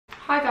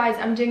Hi guys,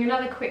 I'm doing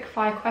another quick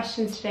fire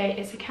questions today.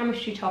 It's a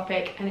chemistry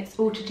topic and it's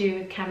all to do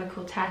with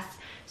chemical tests.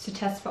 So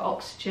tests for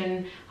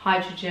oxygen,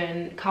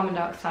 hydrogen, carbon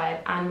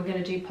dioxide, and we're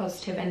going to do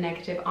positive and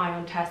negative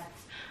ion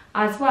tests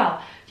as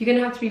well. You're going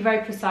to have to be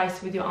very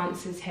precise with your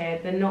answers here.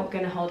 They're not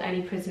going to hold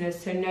any prisoners,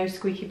 so no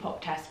squeaky pop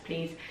test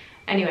please.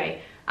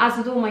 Anyway, as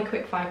with all my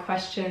quick fire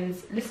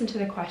questions, listen to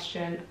the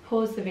question,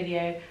 pause the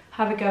video,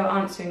 have a go at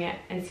answering it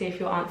and see if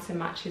your answer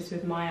matches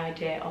with my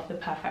idea of the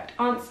perfect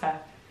answer.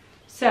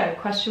 So,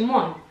 question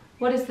 1.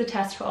 What is the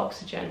test for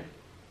oxygen?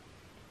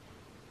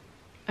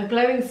 A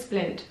glowing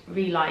splint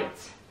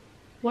relights.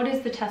 What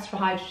is the test for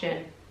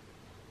hydrogen?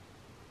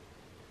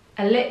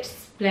 A lit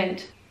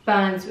splint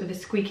burns with a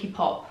squeaky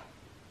pop.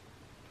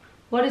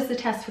 What is the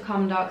test for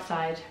carbon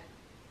dioxide?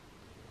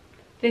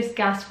 This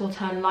gas will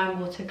turn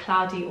lime water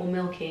cloudy or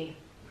milky.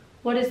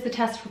 What is the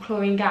test for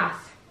chlorine gas?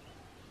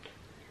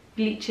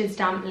 Bleaches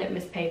damp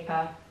litmus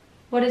paper.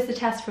 What is the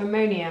test for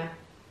ammonia?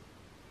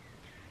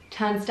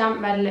 Turns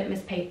damp red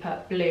litmus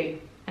paper blue,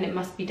 and it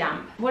must be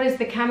damp. What is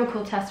the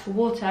chemical test for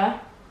water?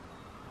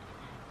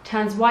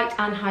 Turns white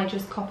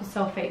anhydrous copper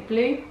sulfate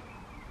blue.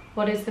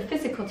 What is the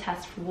physical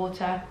test for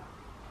water?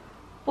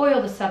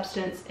 Boil the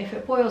substance. If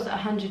it boils at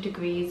 100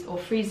 degrees or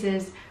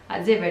freezes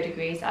at 0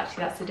 degrees,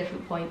 actually that's a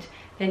different point,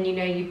 then you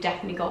know you've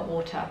definitely got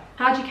water.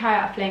 How do you carry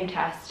out a flame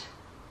test?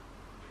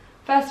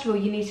 First of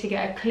all, you need to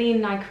get a clean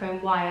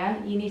nichrome wire.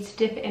 You need to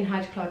dip it in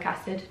hydrochloric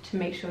acid to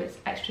make sure it's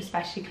extra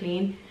specially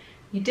clean.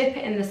 You dip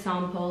it in the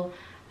sample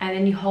and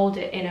then you hold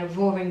it in a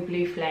roaring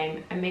blue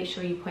flame and make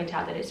sure you point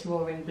out that it's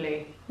roaring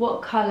blue.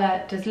 What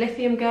colour does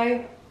lithium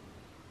go?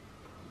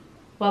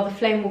 Well, the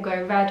flame will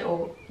go red,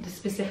 or the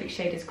specific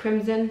shade is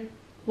crimson.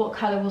 What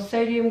colour will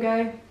sodium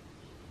go?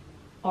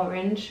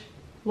 Orange.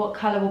 What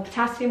colour will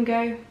potassium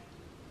go?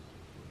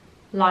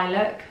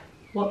 Lilac.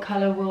 What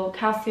colour will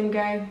calcium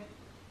go?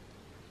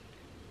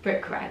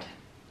 Brick red.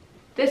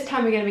 This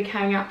time we're going to be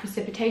carrying out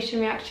precipitation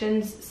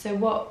reactions, so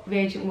what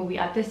reagent will we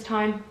add this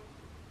time?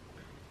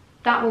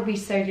 That will be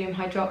sodium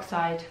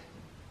hydroxide.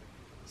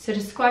 So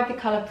describe the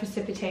colour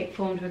precipitate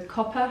formed with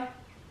copper.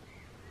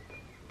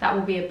 That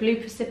will be a blue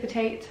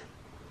precipitate.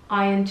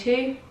 Iron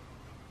 2.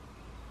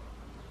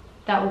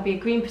 That will be a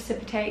green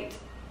precipitate.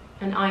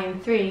 And iron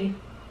 3.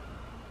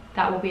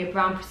 That will be a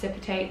brown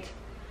precipitate.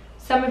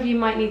 Some of you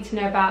might need to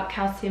know about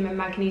calcium and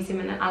magnesium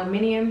and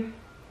aluminium.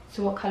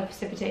 So what colour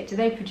precipitate do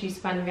they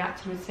produce when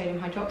reacted with sodium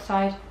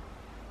hydroxide?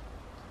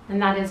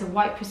 And that is a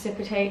white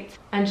precipitate.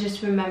 And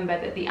just remember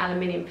that the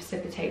aluminium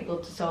precipitate will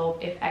dissolve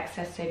if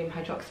excess sodium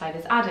hydroxide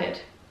is added.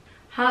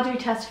 How do we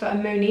test for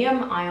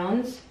ammonium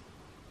ions?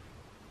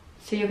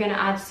 So you're going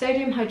to add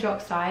sodium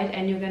hydroxide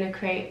and you're going to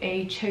create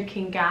a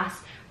choking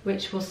gas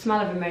which will smell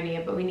of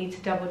ammonia, but we need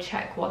to double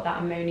check what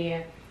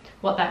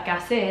that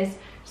gas is.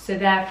 So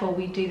therefore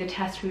we do the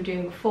test we were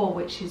doing before,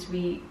 which is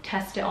we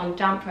test it on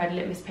damp red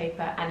litmus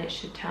paper and it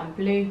should turn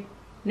blue.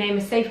 Name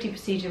a safety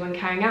procedure when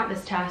carrying out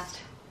this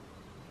test.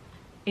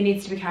 It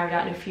needs to be carried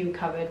out in a fume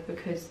cupboard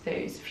because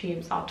those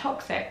fumes are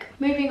toxic.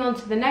 Moving on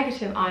to the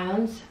negative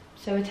ions,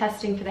 so we're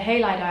testing for the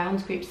halide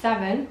ions, group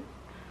 7.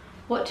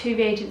 What two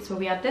reagents will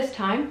we add this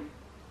time?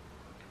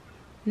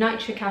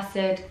 Nitric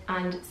acid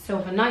and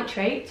silver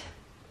nitrate.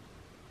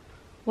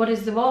 What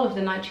is the role of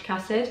the nitric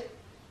acid?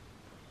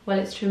 Well,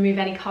 it's to remove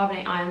any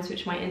carbonate ions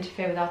which might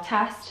interfere with our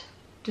test.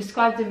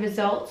 Describe the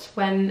results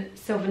when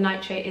silver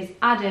nitrate is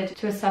added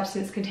to a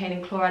substance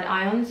containing chloride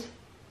ions.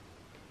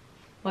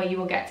 Well, you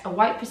will get a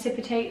white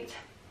precipitate.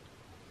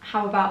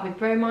 How about with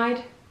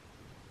bromide?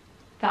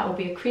 That will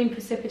be a cream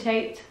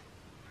precipitate.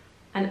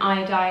 And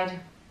iodide,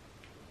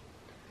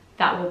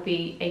 that will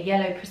be a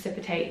yellow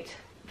precipitate.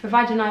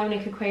 Provide an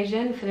ionic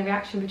equation for the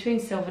reaction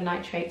between silver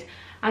nitrate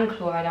and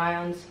chloride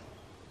ions.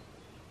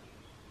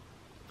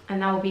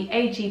 And that will be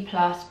Ag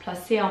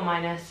plus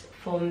Cl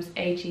forms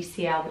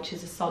AgCl, which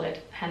is a solid,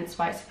 hence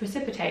why it's a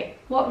precipitate.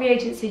 What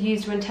reagents are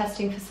used when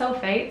testing for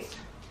sulfates?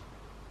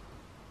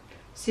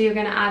 So you're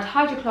going to add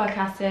hydrochloric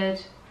acid,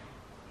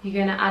 you're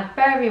going to add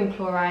barium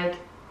chloride,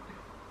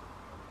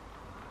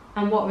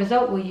 and what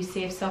result will you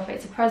see if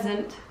sulfates are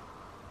present?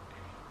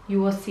 You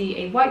will see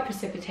a white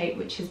precipitate,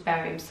 which is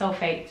barium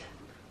sulfate.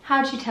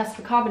 How do you test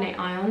for carbonate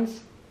ions?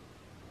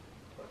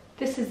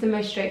 This is the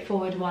most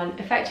straightforward one.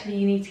 Effectively,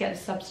 you need to get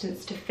the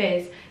substance to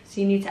fizz,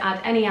 so you need to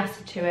add any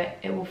acid to it.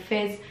 It will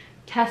fizz.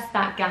 Test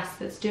that gas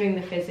that's doing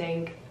the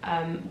fizzing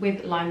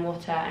with lime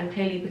water, and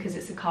clearly because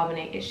it's a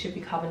carbonate it should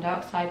be carbon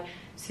dioxide,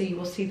 so you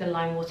will see the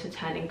lime water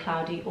turning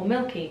cloudy or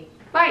milky.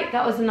 Right,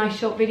 that was a nice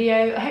short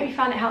video. I hope you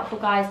found it helpful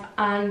guys,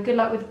 and good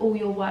luck with all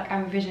your work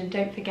and revision.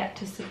 Don't forget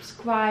to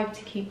subscribe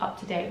to keep up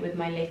to date with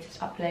my latest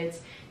uploads.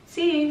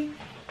 See you!